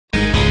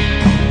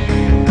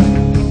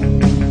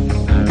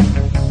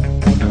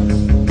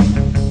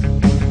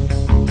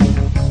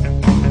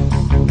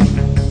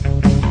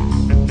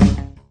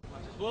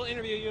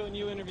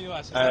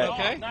Is All that right.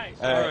 okay? Oh, nice.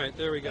 All right,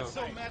 there we go. That's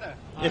so meta.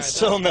 It's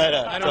so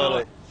meta. I don't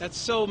Totally. know. That's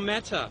so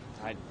meta.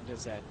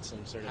 Is that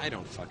some sort of... I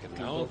don't fucking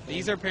know.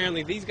 These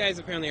guys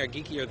apparently are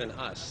geekier than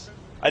us.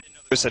 I didn't know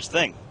there was such a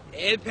thing.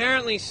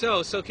 Apparently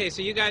so. So okay,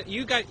 so you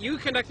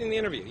conducting the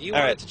interview. You All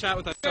wanted right. to chat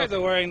with us. You guys are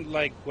wearing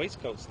like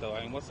waistcoats though.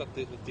 I mean, what's up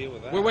the deal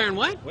with that? We're wearing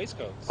what?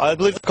 Waistcoats. I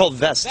believe they're called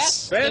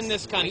vests. Vests in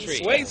this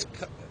country.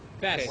 Waistcoat.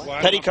 Vest. Okay,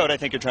 well, Petticoat, I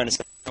think you're trying to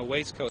say. A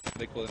waistcoat,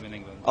 they call them in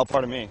England. Oh,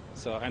 pardon me.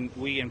 So, and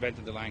we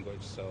invented the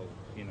language, so,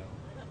 you know.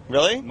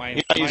 Really? You're not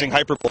my- using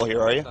hyperbole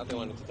here, are you? I thought they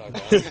wanted to talk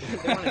about They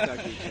want to talk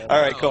to each other.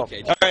 All right, Oh, cool.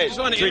 okay. All right, You just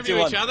want to 3, interview 2,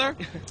 1. each other?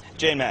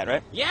 Jay and Matt,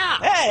 right? Yeah.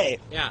 Hey!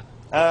 Yeah.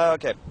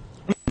 Okay.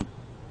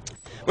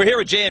 We're here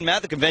with Jay and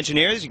Matt, the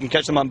Conventioneers. You can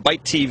catch them on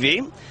Bite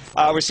TV.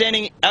 We're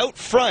standing out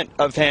front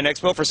of Fan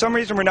Expo. For some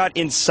reason, we're not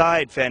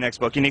inside Fan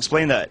Expo. Can you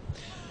explain that?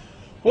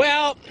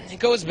 Well, it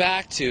goes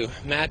back to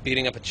Matt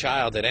beating up a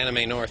child at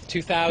Anime North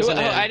 2000.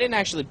 I didn't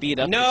actually beat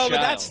up the No, but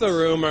child. that's the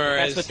rumor.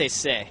 That's what they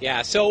say.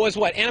 Yeah, so it was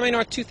what? Anime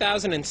North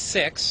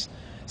 2006.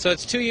 So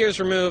it's 2 years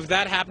removed.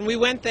 That happened. We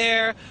went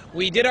there.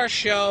 We did our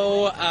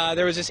show.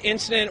 There was this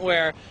incident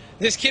where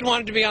this kid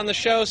wanted to be on the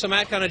show, so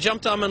Matt kind of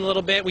jumped on him a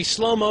little bit. We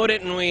slow-moed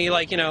it, and we,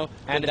 like, you know,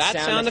 Added did that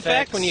sound sound effect.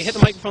 effects. When you hit the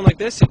microphone like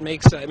this, it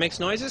makes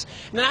noises.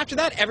 And then after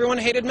that, everyone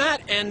hated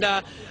Matt, and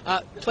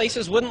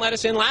places wouldn't let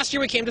us in. Last year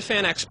we came to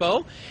Fan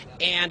Expo,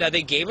 and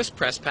they gave us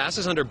press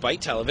passes under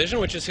Bite Television,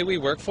 which is who we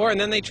work for, and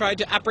then they tried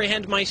to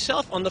apprehend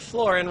myself on the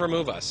floor and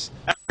remove us.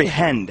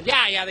 Apprehend.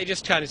 Yeah, they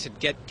just kind of said,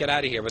 get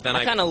out of here, but then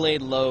I kind of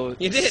laid low.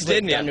 You did, slipped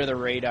didn't you? Under the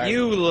radar.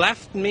 You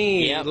left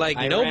me Yep, like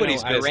I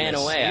nobody's ran, business. I ran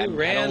away. You I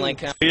ran. don't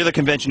like. You're the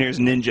Conventioneers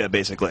ninja,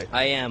 basically.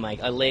 I am. I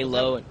lay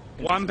low. And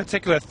One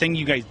particular thing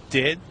you guys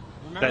did.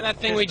 Remember that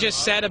thing we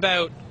just said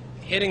about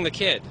hitting the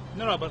kid?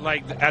 No, but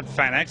like at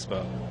Fan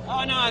Expo.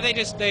 Oh no,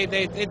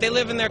 they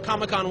live in their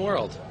Comic-Con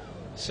world.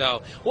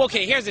 So, well,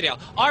 okay, here's the deal.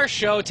 Our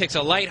show takes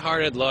a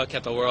lighthearted look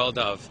at the world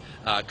of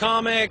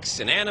comics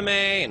and anime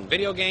and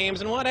video games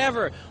and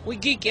whatever. We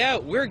geek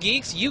out. We're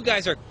geeks. You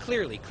guys are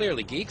clearly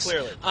geeks.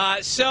 Clearly.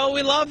 So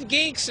we love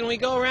geeks, and we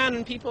go around,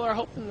 and people are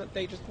hoping that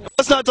they just...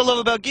 What's not to love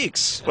about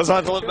geeks? What's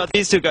not to love about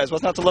these two guys?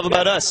 What's not to love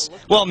about us?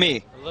 Well,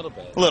 me. A little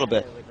bit. A little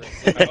bit.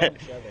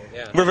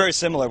 Yeah. We're very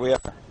similar, we are.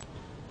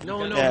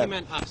 No, Yeah. he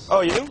meant us.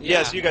 Oh, you? Yeah.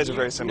 Yes, you guys are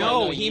very similar.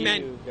 No, No, he you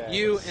meant guys.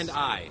 you and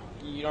I.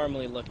 you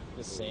normally look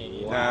the same.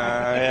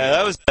 Yeah,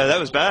 that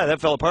was bad. That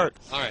fell apart.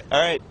 All right.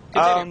 All right.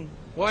 Continue.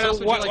 What else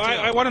would you like to know?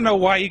 I want to know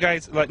why you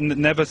guys like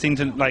never seem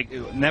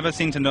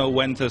to know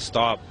when to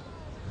stop.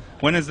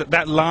 When is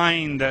that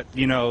line that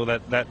you know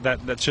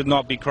that should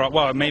not be crossed?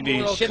 Well, maybe.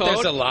 Moral code?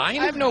 There's a line?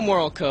 I have no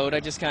moral code. I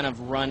just kind of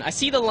run. I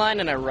see the line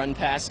and I run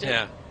past it.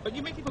 Yeah. But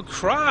you make people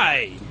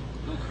cry.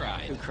 Who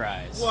cried? Who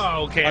cries?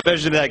 Well, okay. I bet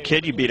you that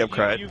kid you beat up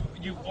cried.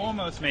 You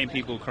almost made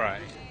people cry.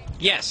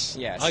 Yes.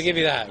 Yes. I'll give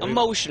you that.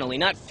 Emotionally,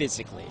 not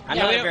physically. I'm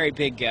Yeah, not we a don't- very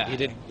big guy.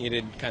 You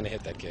did kind of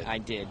hit that kid. I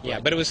did. Yeah,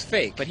 but it was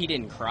fake. But he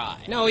didn't cry.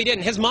 No, he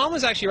didn't. His mom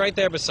was actually right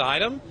there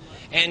beside him,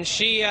 and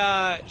she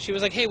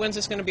was like, "Hey, when's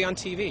this going to be on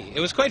TV?" It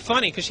was quite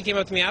funny because she came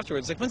up to me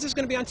afterwards, like, "When's this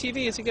going to be on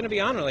TV? Is it going to be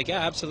on?" I'm like, "Yeah,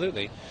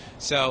 absolutely."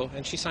 So,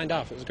 and she signed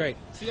off. It was great.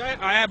 See,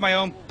 I have my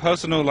own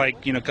personal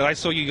because I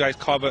saw you guys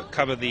cover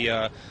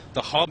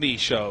the hobby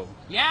show.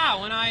 Yeah,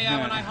 when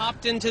I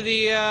hopped into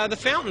the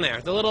fountain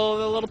there, the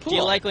little pool. Do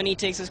you like when he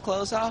takes his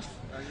clothes off?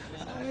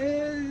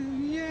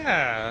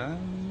 Yeah.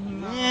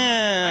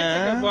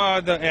 Yeah.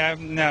 Well,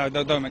 no,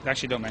 don't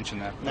mention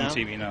that on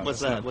TV. No. What's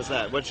that's that? not- What's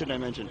that? What should I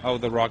mention? Oh,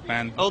 the rock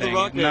band. Oh, the thing.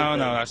 rock band No, thing.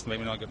 no, that's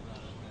maybe not good.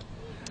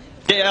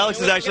 Yeah,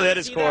 Alex is actually at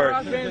his core.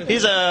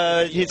 He's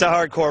a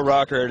hardcore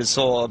rocker at his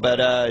soul,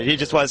 but he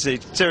just wants to.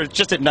 So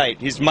just at night,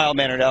 he's mild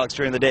mannered Alex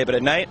during the day, but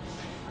at night,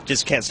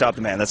 just can't stop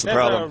the man. That's the There's a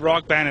problem.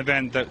 rock band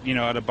event that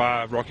at a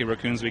bar, Rocky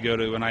Raccoons, we go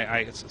to, and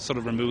I sort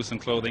of removed some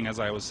clothing as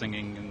I was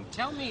singing. And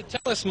Tell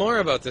us more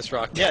about this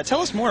rock. Yeah,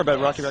 tell us more about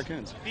Rocky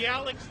Raccoons. The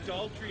Alex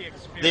Daltrey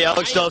experience. The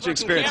Alex Daltrey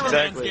experience,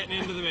 exactly. Getting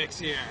into the mix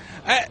here.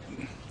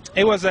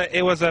 it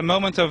was a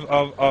moment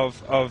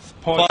of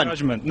poor Fun.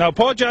 judgment. No,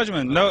 poor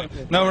judgment.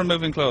 No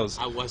removing clothes.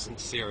 I wasn't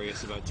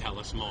serious about tell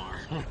us more.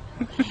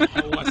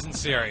 I wasn't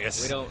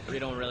serious. We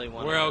don't really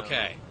want. We're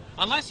okay.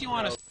 Unless you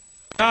want to.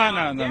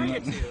 No.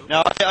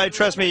 No, I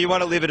trust me. You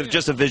want to leave it of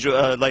just a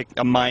visual, like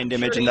a mind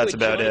image, and that's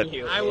about it.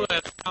 I would. I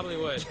probably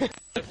would.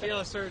 I feel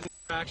a certain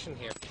attraction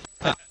here.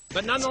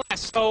 But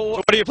nonetheless, so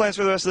What are your plans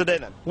for the rest of the day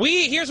then?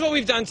 here's what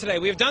we've done today.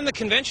 We've done the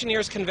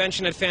Conventioneers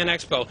convention at Fan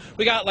Expo.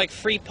 We got like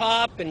free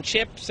pop and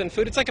chips and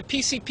food. It's like a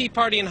PCP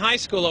party in high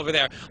school over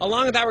there.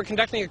 Along with that, we're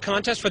conducting a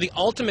contest for the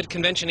ultimate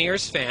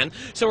Conventioneers fan.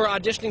 So we're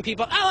auditioning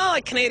people,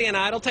 like Canadian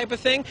Idol type of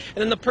thing. And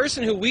then the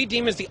person who we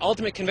deem as the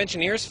ultimate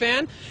Conventioneers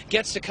fan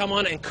gets to come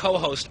on and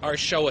co-host our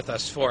show with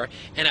us for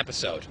an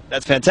episode.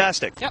 That's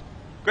fantastic. Yep.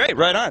 Great,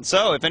 right on.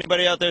 So, if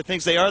anybody out there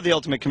thinks they are the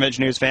ultimate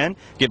Conventioneers fan,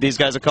 give these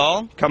guys a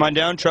call. Come on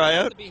down, try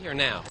out. To be here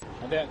now.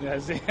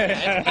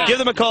 Give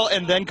them a call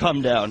and then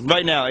come down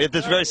right now at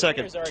this very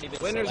second.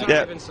 Winners Yeah.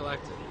 already been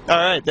selected. All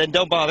right, then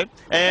don't bother.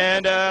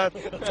 And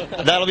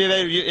that'll be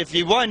available. If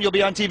you won, you'll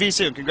be on TV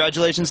soon.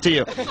 Congratulations to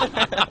you.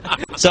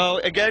 So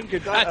again,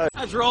 goodbye.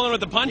 I was rolling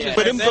with the punches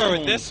But right there boom.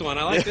 with this one.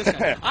 I like this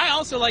one. I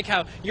also like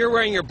how you're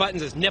wearing your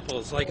buttons as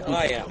nipples, like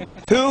I am.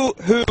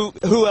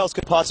 Who else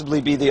could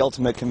possibly be the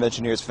ultimate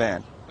Conventioneers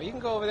fan? Well, you can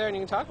go over there and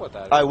you can talk about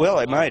that. I will.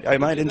 I might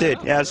indeed.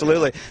 Yeah,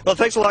 absolutely. Well,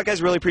 thanks a lot, guys.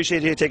 Really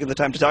appreciate you taking the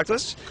time to talk to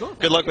us. Cool.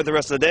 Good luck with the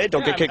rest of the day.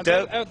 Don't get kicked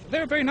out.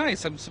 They're very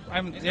nice. I'm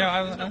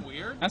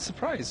Weird. I'm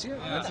surprised.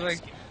 Yeah, it's like.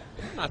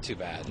 Not too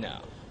bad. No.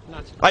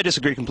 Not too I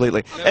disagree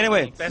completely.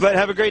 Anyway, but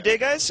have a great day,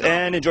 guys,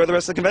 and enjoy the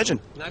rest of the convention.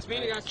 Nice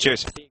meeting you guys.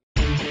 Cheers.